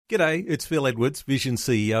G'day, it's Phil Edwards, Vision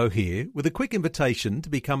CEO here, with a quick invitation to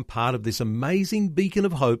become part of this amazing beacon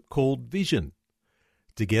of hope called Vision.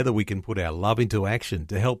 Together we can put our love into action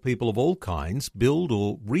to help people of all kinds build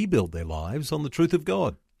or rebuild their lives on the truth of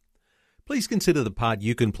God. Please consider the part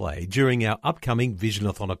you can play during our upcoming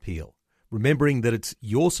Visionathon appeal, remembering that it's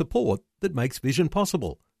your support that makes Vision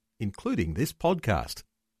possible, including this podcast.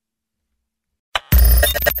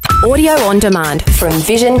 Audio on demand from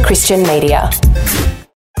Vision Christian Media.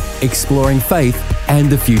 Exploring faith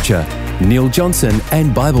and the future. Neil Johnson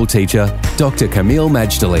and Bible teacher Dr. Kameel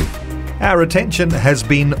Majdali. Our attention has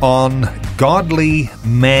been on godly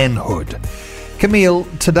manhood. Kameel,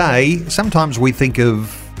 today, sometimes we think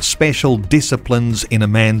of special disciplines in a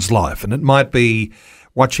man's life, and it might be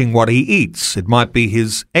watching what he eats. It might be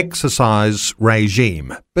his exercise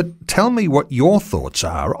regime. But tell me what your thoughts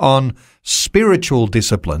are on spiritual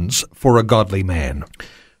disciplines for a godly man.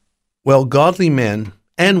 Well, godly men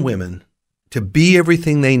and women, to be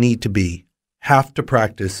everything they need to be, have to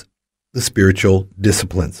practice the spiritual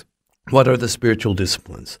disciplines. What are the spiritual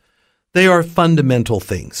disciplines? They are fundamental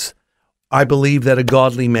things. I believe that a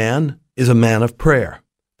godly man is a man of prayer.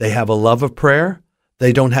 They have a love of prayer.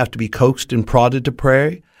 They don't have to be coaxed and prodded to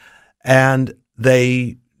pray, and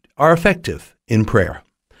they are effective in prayer.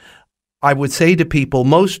 I would say to people,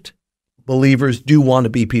 most believers do want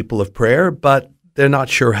to be people of prayer, but they're not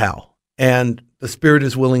sure how. And the spirit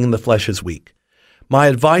is willing and the flesh is weak. My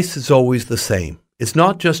advice is always the same. It's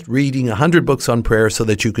not just reading 100 books on prayer so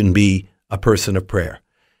that you can be a person of prayer.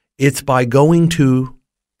 It's by going to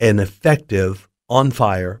an effective,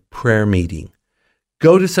 on-fire prayer meeting.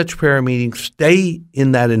 Go to such prayer meetings, stay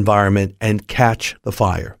in that environment, and catch the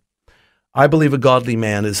fire. I believe a godly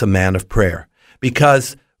man is a man of prayer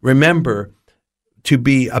because, remember, to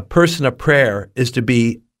be a person of prayer is to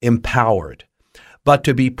be empowered. But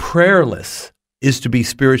to be prayerless is to be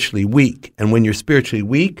spiritually weak. And when you're spiritually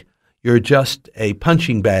weak, you're just a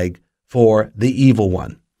punching bag for the evil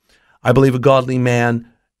one. I believe a godly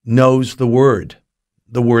man knows the Word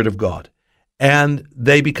of God, and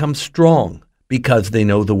they become strong because they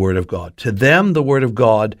know the Word of God. To them, the Word of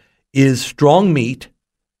God is strong meat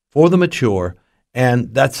for the mature,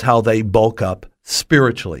 and that's how they bulk up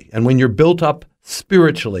spiritually. And when you're built up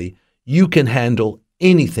spiritually, you can handle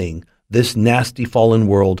anything this nasty fallen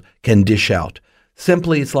world can dish out.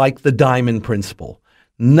 Simply, it's like the diamond principle.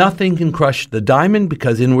 Nothing can crush the diamond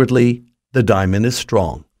because inwardly the diamond is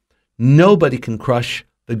strong. Nobody can crush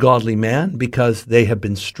the godly man because they have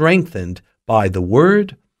been strengthened by the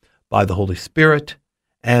Word, by the Holy Spirit,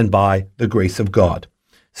 and by the grace of God.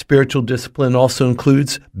 Spiritual discipline also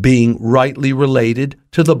includes being rightly related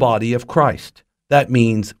to the body of Christ. That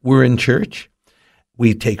means we're in church,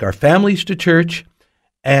 we take our families to church,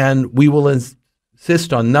 and we will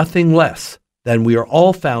insist on nothing less than we are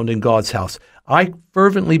all found in God's house. I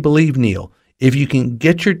fervently believe, Neil, if you can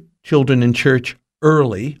get your children in church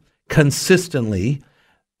early, consistently,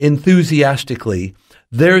 enthusiastically,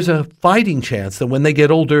 there's a fighting chance that when they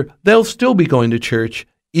get older, they'll still be going to church,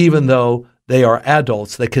 even though they are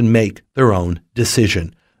adults that can make their own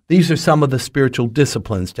decision. These are some of the spiritual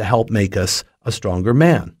disciplines to help make us a stronger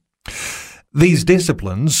man. These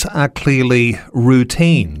disciplines are clearly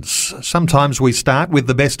routines. Sometimes we start with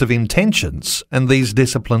the best of intentions and these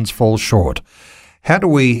disciplines fall short. How do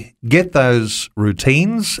we get those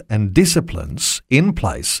routines and disciplines in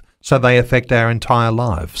place so they affect our entire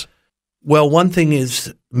lives? Well, one thing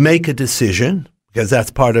is make a decision, because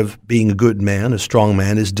that's part of being a good man, a strong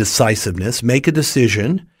man, is decisiveness. Make a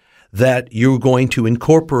decision that you're going to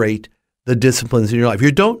incorporate the disciplines in your life.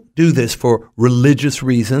 You don't do this for religious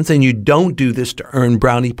reasons, and you don't do this to earn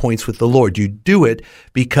brownie points with the Lord. You do it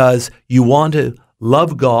because you want to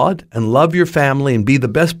love God and love your family and be the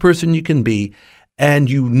best person you can be,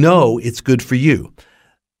 and you know it's good for you.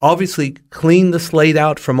 Obviously, clean the slate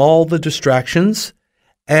out from all the distractions,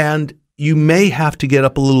 and you may have to get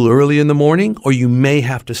up a little early in the morning, or you may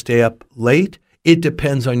have to stay up late. It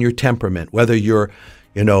depends on your temperament, whether you're,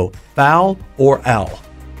 fowl or owl.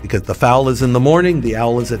 Because the fowl is in the morning, the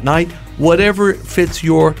owl is at night. Whatever fits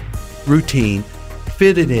your routine,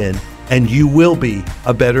 fit it in, and you will be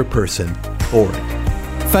a better person for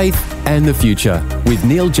it. Faith and the Future with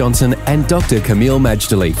Neil Johnson and Dr. Kameel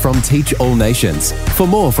Majdali from Teach All Nations. For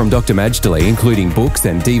more from Dr. Majdali, including books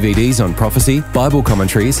and DVDs on prophecy, Bible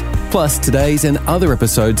commentaries, plus today's and other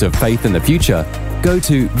episodes of Faith and the Future, go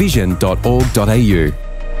to vision.org.au.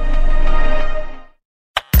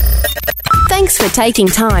 Thanks for taking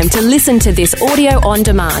time to listen to this audio on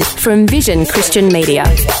demand from Vision Christian Media.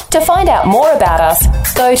 To find out more about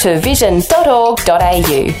us, go to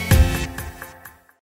vision.org.au.